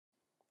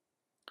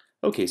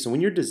Okay, so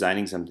when you're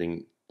designing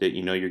something that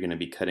you know you're going to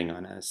be cutting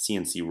on a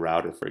CNC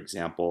router, for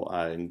example,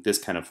 and this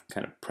kind of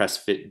press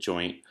fit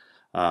joint,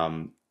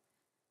 um,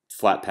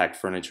 flat pack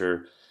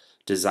furniture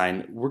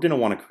design, we're going to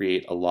want to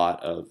create a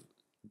lot of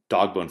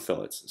dog bone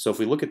fillets. So if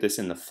we look at this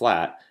in the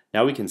flat,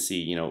 now we can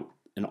see,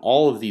 in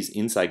all of these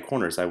inside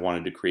corners, I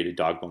wanted to create a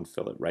dog bone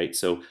fillet, right?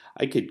 So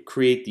I could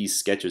create these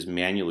sketches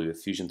manually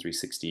with Fusion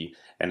 360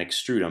 and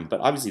extrude them, but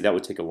obviously that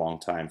would take a long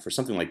time. For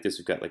something like this,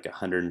 we've got like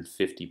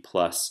 150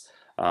 plus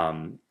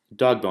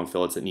dog bone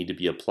fillets that need to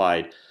be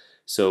applied.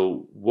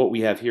 So what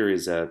we have here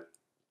is a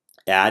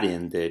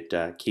add-in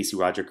that Casey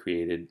Roger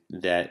created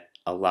that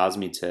allows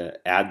me to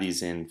add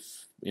these in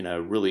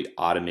a really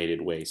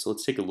automated way. So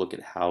let's take a look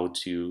at how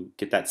to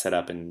get that set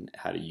up and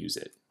how to use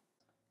it.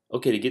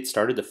 Okay, to get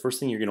started, the first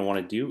thing you're going to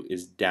want to do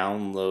is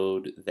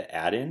download the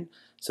add-in.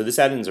 So this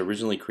add-in is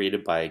originally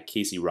created by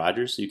Casey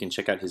Rogers, so you can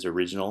check out his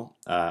original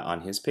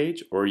on his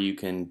page, or you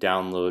can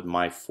download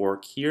my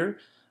fork here.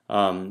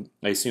 I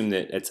assume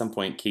that at some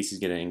point Casey's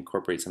going to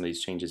incorporate some of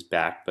these changes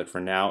back, but for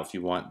now, if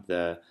you want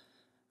the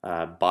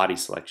body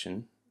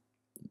selection,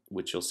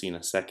 which you'll see in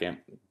a second,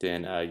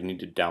 then you need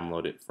to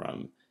download it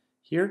from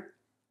here.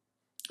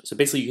 So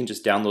basically you can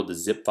just download the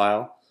zip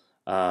file,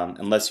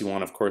 unless you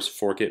want, of course,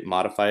 fork it,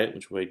 modify it,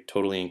 which we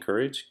totally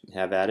encourage,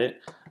 have at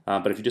it.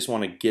 But if you just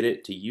want to get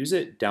it to use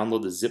it,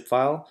 download the zip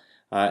file,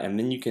 and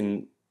then you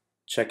can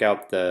check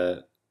out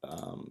the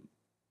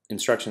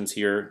instructions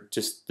here.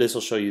 Just this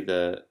will show you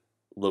the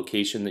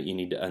location that you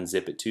need to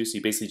unzip it to. So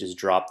you basically just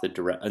drop the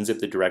unzip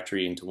the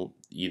directory into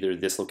either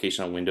this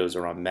location on Windows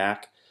or on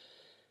Mac.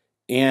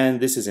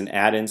 And this is an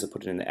add-in, so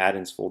put it in the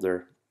add-ins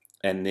folder.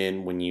 And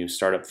then when you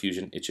start up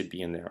Fusion, it should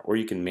be in there. Or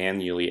you can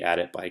manually add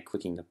it by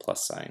clicking the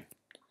plus sign.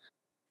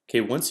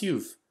 Okay, once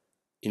you've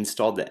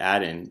installed the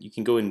add-in, you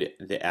can go into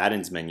the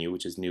add-ins menu,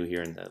 which is new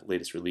here in the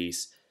latest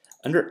release.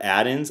 Under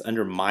add-ins,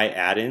 under my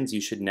add-ins,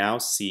 you should now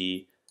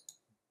see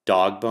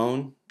dog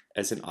bone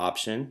as an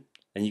option.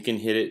 And you can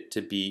hit it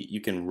to be, you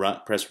can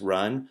press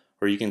run,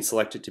 or you can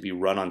select it to be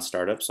run on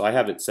startup. So I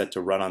have it set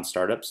to run on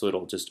startup, so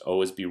it'll just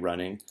always be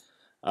running.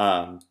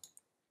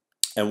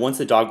 And once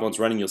the dog bone's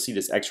running, you'll see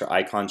this extra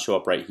icon show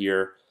up right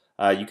here.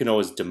 You can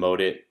always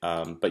demote it,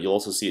 but you'll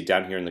also see it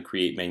down here in the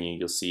create menu.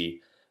 You'll see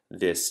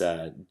this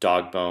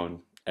dog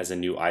bone as a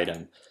new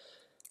item.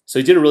 So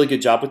you did a really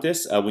good job with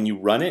this. When you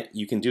run it,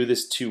 you can do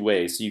this two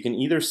ways. So you can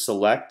either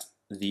select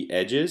the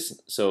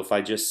edges. So if I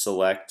just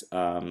select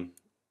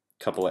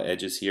couple of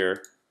edges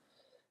here,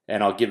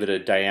 and I'll give it a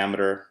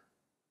diameter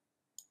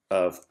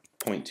of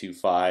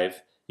 0.25.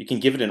 You can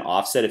give it an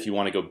offset if you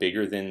want to go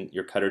bigger than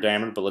your cutter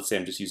diameter, but let's say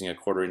I'm just using a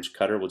 1/4 inch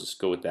cutter, we'll just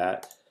go with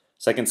that.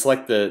 So I can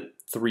select the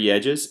 3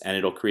 edges and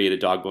it'll create a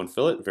dog bone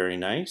fillet, very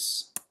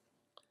nice.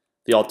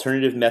 The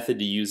alternative method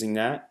to using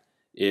that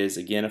is,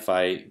 again, if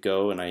I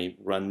go and I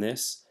run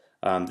this,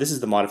 this is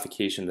the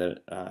modification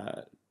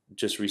that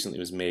just recently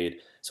was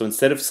made. So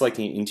instead of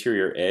selecting an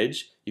interior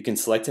edge, you can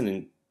select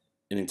an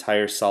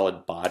entire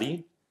solid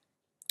body.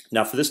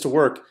 Now for this to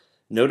work,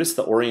 notice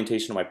the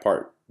orientation of my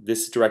part.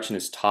 This direction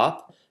is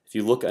top. If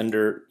you look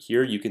under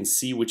here, you can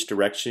see which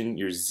direction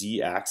your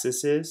Z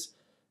axis is.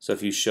 So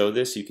if you show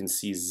this, you can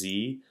see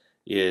Z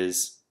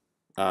is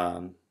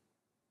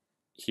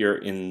here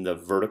in the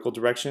vertical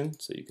direction.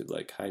 So you could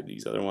like hide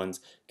these other ones.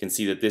 You can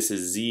see that this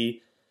is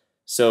Z.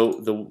 So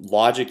the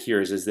logic here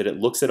is that it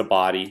looks at a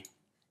body,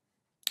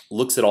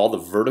 looks at all the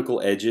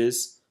vertical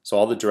edges, so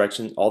all the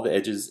direction, all the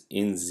edges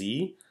in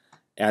Z,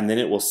 and then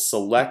it will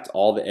select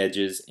all the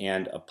edges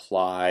and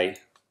apply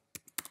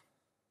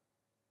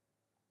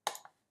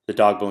the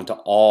dog bone to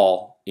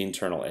all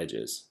internal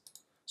edges.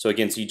 So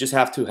again, so you just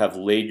have to have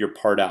laid your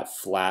part out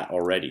flat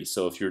already.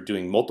 So if you're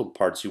doing multiple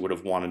parts, you would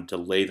have wanted to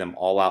lay them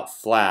all out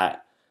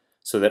flat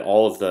so that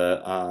all of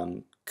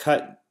the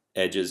cut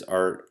edges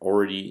are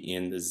already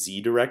in the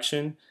Z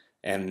direction,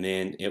 and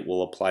then it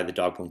will apply the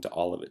dog bone to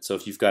all of it. So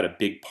if you've got a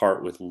big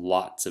part with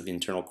lots of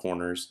internal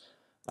corners,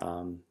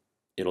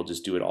 it'll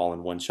just do it all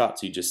in one shot.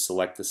 So you just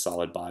select the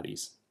solid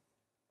bodies.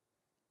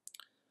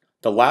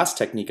 The last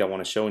technique I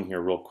want to show in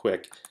here real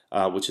quick,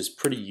 which is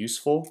pretty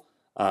useful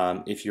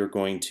if you're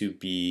going to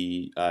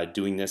be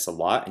doing this a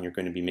lot and you're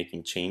going to be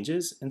making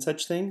changes and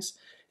such things,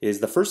 is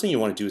the first thing you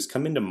want to do is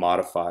come into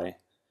Modify,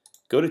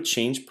 go to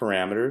Change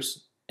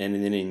Parameters, and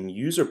then in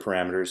User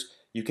Parameters,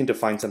 you can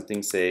define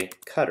something, say,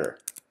 Cutter.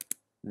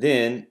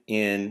 Then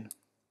in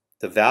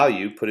the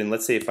value, put in,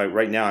 let's say if I,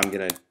 right now I'm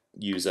going to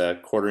use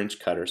a 1/4 inch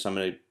cutter, so I'm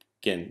going to,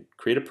 again,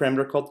 create a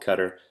parameter called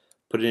Cutter,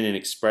 put in an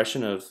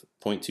expression of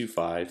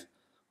 0.25,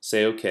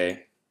 say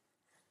OK.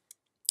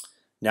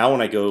 Now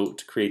when I go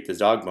to create the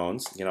dog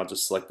bones, again, I'll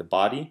just select the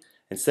body.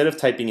 Instead of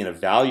typing in a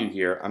value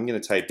here, I'm going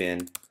to type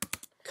in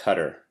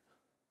cutter.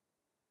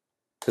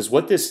 Because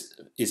what this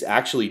is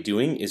actually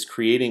doing is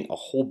creating a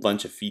whole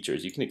bunch of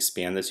features. You can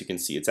expand this, you can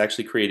see it's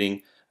actually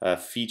creating a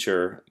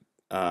feature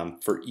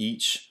for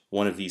each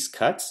one of these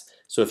cuts.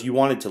 So if you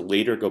wanted to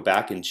later go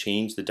back and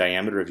change the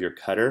diameter of your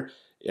cutter,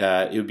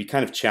 it would be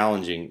kind of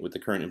challenging with the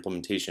current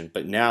implementation.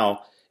 But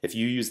now, if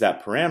you use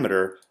that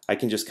parameter, I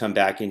can just come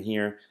back in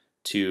here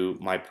to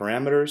my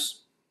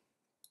parameters,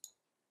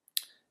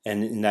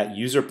 And in that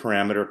user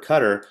parameter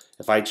cutter,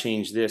 if I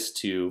change this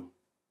to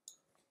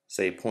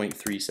say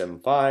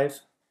 0.375,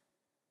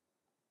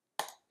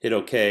 hit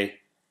OK,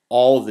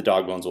 all of the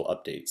dog bones will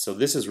update. So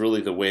this is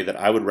really the way that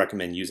I would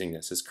recommend using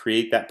this, is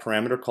create that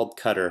parameter called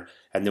cutter,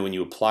 and then when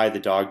you apply the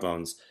dog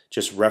bones,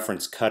 just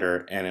reference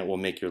cutter and it will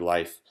make your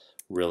life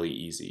really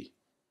easy.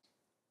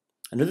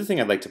 Another thing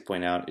I'd like to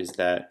point out is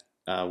that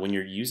when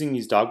you're using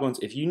these dog bones,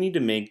 if you need to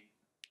make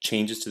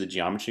changes to the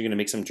geometry, you're going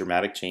to make some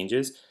dramatic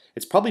changes,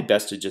 it's probably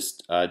best to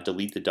just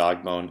delete the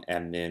dog bone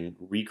and then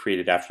recreate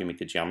it after you make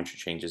the geometry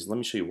changes. Let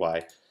me show you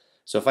why.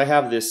 So if I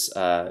have this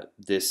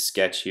this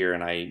sketch here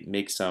and I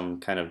make some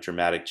kind of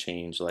dramatic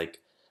change, like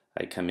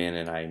I come in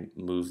and I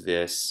move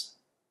this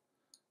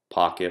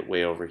pocket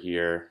way over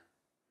here,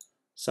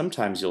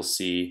 sometimes you'll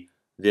see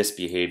this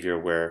behavior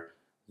where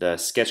the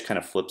sketch kind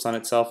of flips on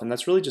itself, and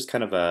that's really just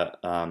kind of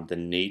the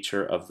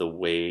nature of the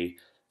way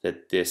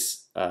that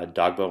this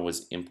dog bone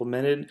was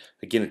implemented.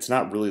 Again, it's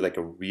not really like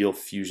a real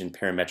Fusion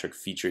parametric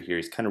feature here.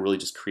 He's kind of really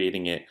just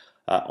creating it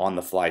on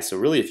the fly. So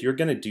really, if you're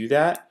going to do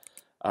that,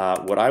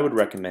 what I would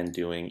recommend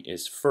doing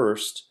is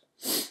first,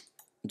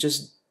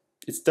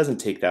 it doesn't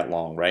take that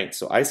long, right?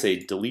 So I say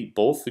delete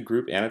both the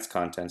group and its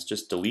contents.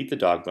 Just delete the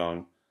dog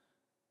bone,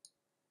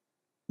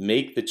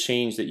 make the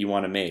change that you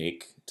want to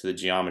make to the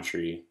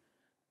geometry,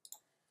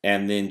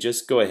 and then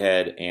just go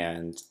ahead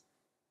and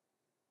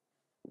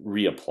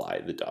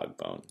reapply the dog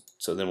bone.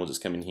 So then we'll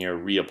just come in here,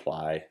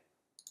 reapply.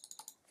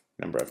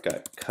 Remember, I've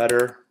got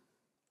cutter,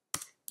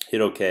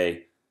 hit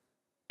OK,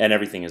 and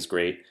everything is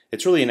great.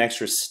 It's really an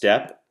extra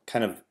step,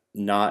 kind of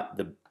not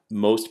the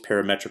most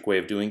parametric way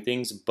of doing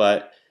things,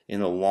 but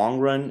in the long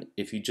run,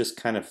 if you just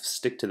kind of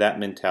stick to that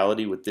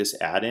mentality with this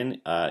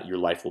add-in, your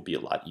life will be a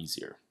lot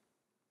easier.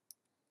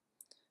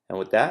 And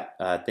with that,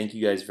 thank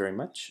you guys very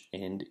much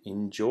and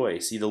enjoy.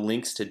 See the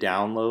links to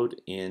download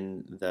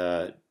in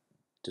the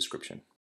description.